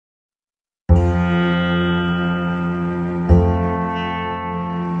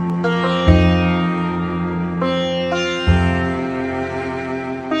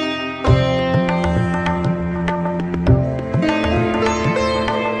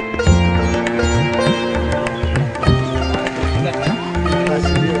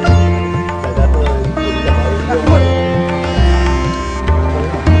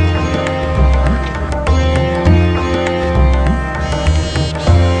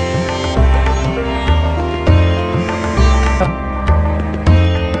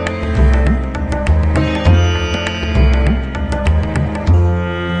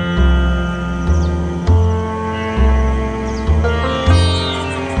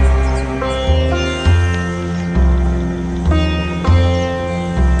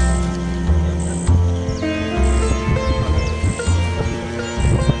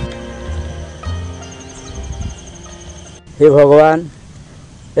हे भगवान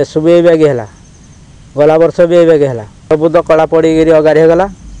एसबू ये बेगे है गला वर्ष भी ये बेगे है सब तो कला पड़ी अगाड़ी गला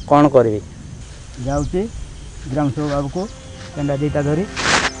कौन करी जाऊँगी ग्राम सेवक बाबू को केंडा दीटा धरी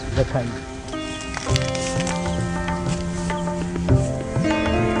देखा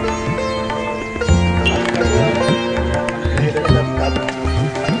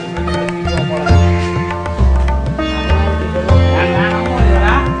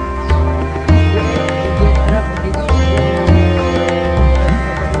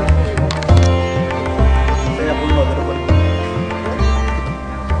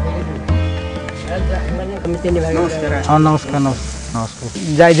हाँ नमस्कार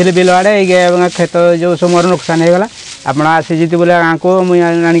नमस्कार जाइए बिल आड़े खेत जो सब मोर नुकसान होगा आप आसी बोले गाँव को मुझे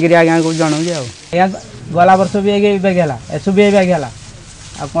आनिक आज्ञा को जनाऊँगी आज्ञा गला वर्ष भी ये बैग है एसु भी बैग है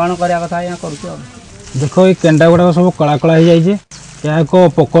आ कौन करवा कथा आज्ञा कर देखो ये केंडा गुड़ाक सब कला कला हो जाए यह एक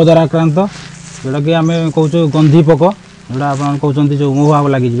पोक द्वारा आक्रांत जोटा कि आम कौच गंधी पोक जोटा आप कहते जो मुहा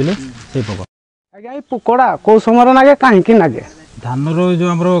लगे से पोक आज्ञा ये पोकड़ा कौ समय नागे कहीं नागे धान जो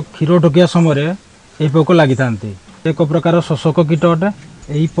आम क्षीर ठोकिया समय ये पोक लगी था एक प्रकार शोषक कीट अटे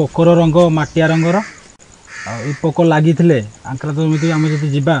यही पोकर रंग मटिया रंगर आई पोक लगी आंक्रांत जमी आम जो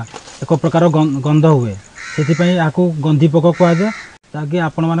जीवा एक प्रकार गंध हुए से गंधी पोक कहुए ताकि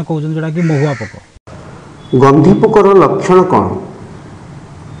आपण मैंने कहते जोटा कि महुआ पोक गंधी पोकर लक्षण कौन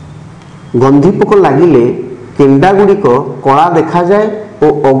गंधी पोक लगिले केंडा गुड़िक कला देखा जाए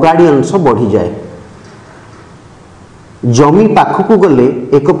और अगाड़ी अंश बढ़ी जाए जमी पाखक गले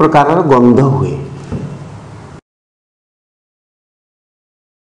एक प्रकार गंध हुए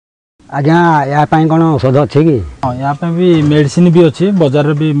आज्ञा या कौन औषध अच्छे कि हाँ यहाँ भी मेडिसिन भी अच्छी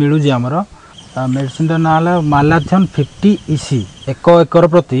बजार भी मिलूँ आमर मेडिसिन ना मालाथियन 50 EC एक एकर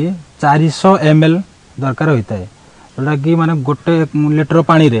प्रति 400 ml दरकार होता है जोटा कि माने गोटे लिटर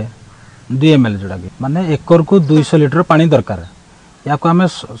पानी रे 2 ml जोटा कि माने एकर को 200 लिटर पानी दरकार या आम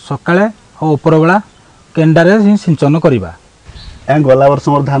सकाळे और ऊपर बेला केंडारे सिंचन करवा गला वर्ष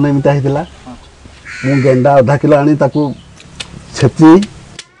मोर धान एमती होता मु गेंडा आधा किलो आनी ताकू छेची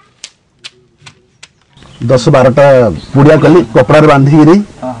 10-12टा पुड़िया कली कपड़ा बांधिकी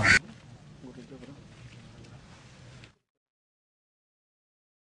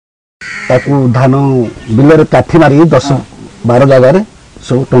ताकू धान बिल काठी मारिकी 10-12 जगार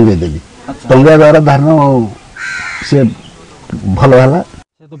सब टंगे देवी टंगा द्वारा धान से भल है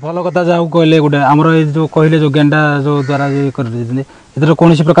तो भल कथा जहाँ कहले गोटे आमर जो कहले जो गेंडा जो द्वारा कर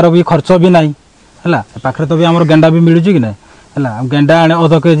कौन प्रकार भी खर्च भी नाई है पाखे तो भी आम गेंडा भी मिलूँ कि ना है गेंडा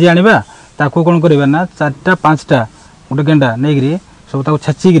अध केजी आने ताकू कौन करवा ना 4टा 5टा गोटे गेंडा नहीं सब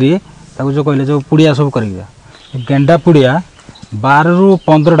छेचिकी जो कहले जो पुड़िया सब कर गेंडा पुड़िया 12 ରୁ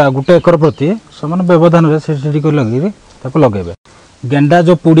 15टा गोटे एकर प्रति सब व्यवधान लगे लगे गेंडा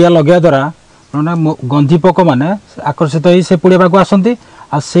जो पुड़िया लगे द्वारा गंधी पोक मैंने आकर्षित हो से पुड़िया पाक आसती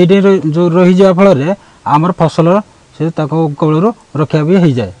आसे जो रही जा फल आमर फसल से कबल रक्षा भी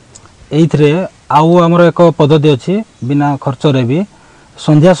हो जाए ये आउ आमर एक पद्धति अच्छी बिना खर्च रे भी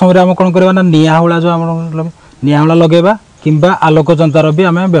संध्या समय आम कौन करवा ना निआहुला जो आम निआहुला लगेबा किंबा आलोक जंतार भी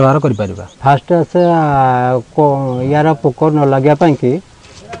आम व्यवहार कर फास्ट से यार पोक न लगे कि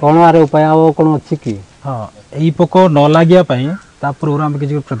कौन यार उपाय कौन अच्छी कि हाँ यही पोक न लगे पूर्व आम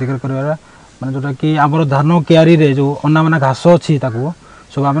किसी प्रतिकार कर माने जोटा कि आमर धान क्यारी रे जो अना मना घास अच्छी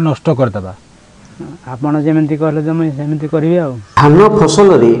सब आम नष्ट करदेबा आपण जेमती कहले जमे सेमती करिवे आ धान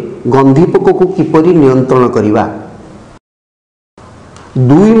फसल रे गंधी पोक को किपरि नियंत्रण करिवा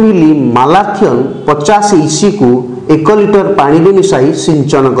 2 मिली मालाथियन 50 EC को 1 लिटर पानी रे मिसाई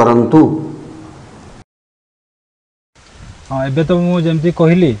सिंचन करंतु हाँ एबे तो मु जेमती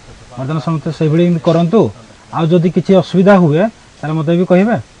कहली वर्तमान समस्त से भली करंतु आ जदि किछि असुविधा हुए ताले मते भी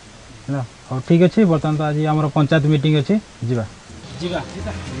कहिबे है हाँ ठीक अच्छे बर्तमान तो आज आम पंचायत मीटिंग अच्छी जीवा जीवा